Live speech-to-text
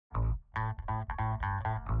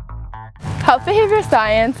Health behavior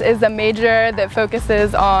science is a major that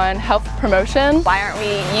focuses on health promotion. Why aren't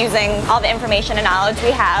we using all the information and knowledge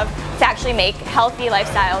we have to actually make healthy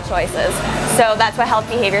lifestyle choices? So that's what health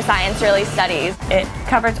behavior science really studies. It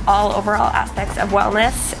covers all overall aspects of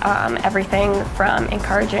wellness, everything from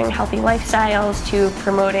encouraging healthy lifestyles to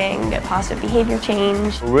promoting positive behavior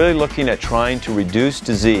change. We're really looking at trying to reduce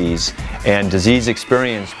disease and disease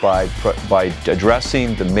experience by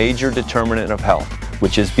addressing the major determinant of health,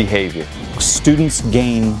 which is behavior. Students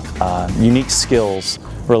gain unique skills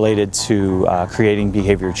related to creating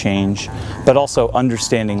behavior change, but also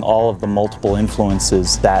understanding all of the multiple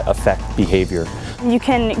influences that affect behavior. You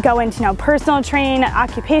can go into personal training,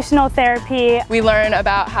 occupational therapy. We learn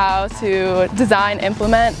about how to design,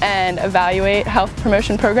 implement, and evaluate health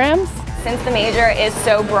promotion programs. Since the major is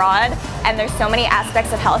so broad and there's so many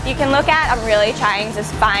aspects of health you can look at, I'm really trying to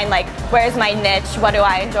find where's my niche, what do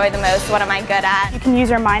I enjoy the most, what am I good at. You can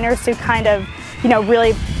use your minors to kind of,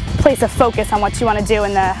 really place a focus on what you want to do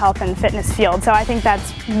in the health and fitness field. So I think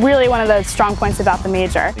that's really one of the strong points about the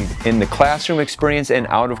major. In the classroom experience and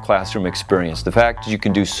out of classroom experience, the fact that you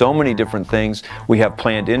can do so many different things. We have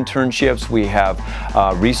planned internships, we have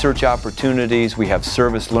research opportunities, we have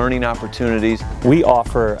service learning opportunities. We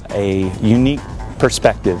offer a unique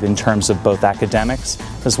perspective in terms of both academics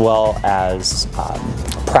as well as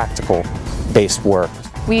practical-based work.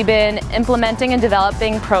 We've been implementing and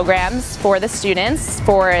developing programs for the students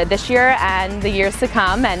for this year and the years to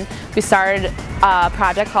come, and we started a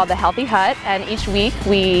project called the Healthy Hut, and each week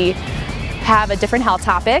we have a different health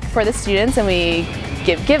topic for the students and we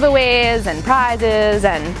give giveaways and prizes,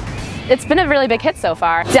 and it's been a really big hit so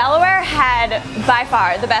far. Delaware had by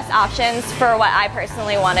far the best options for what I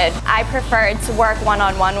personally wanted. I preferred to work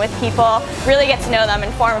one-on-one with people, really get to know them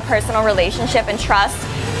and form a personal relationship and trust,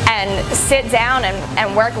 and sit down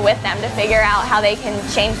and work with them to figure out how they can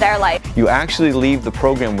change their life. You actually leave the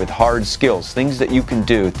program with hard skills, things that you can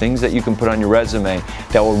do, things that you can put on your resume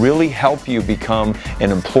that will really help you become an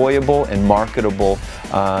employable and marketable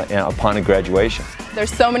upon a graduation.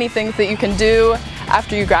 There's so many things that you can do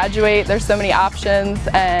after you graduate. There's so many options,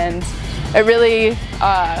 and it really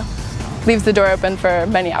leaves the door open for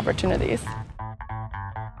many opportunities.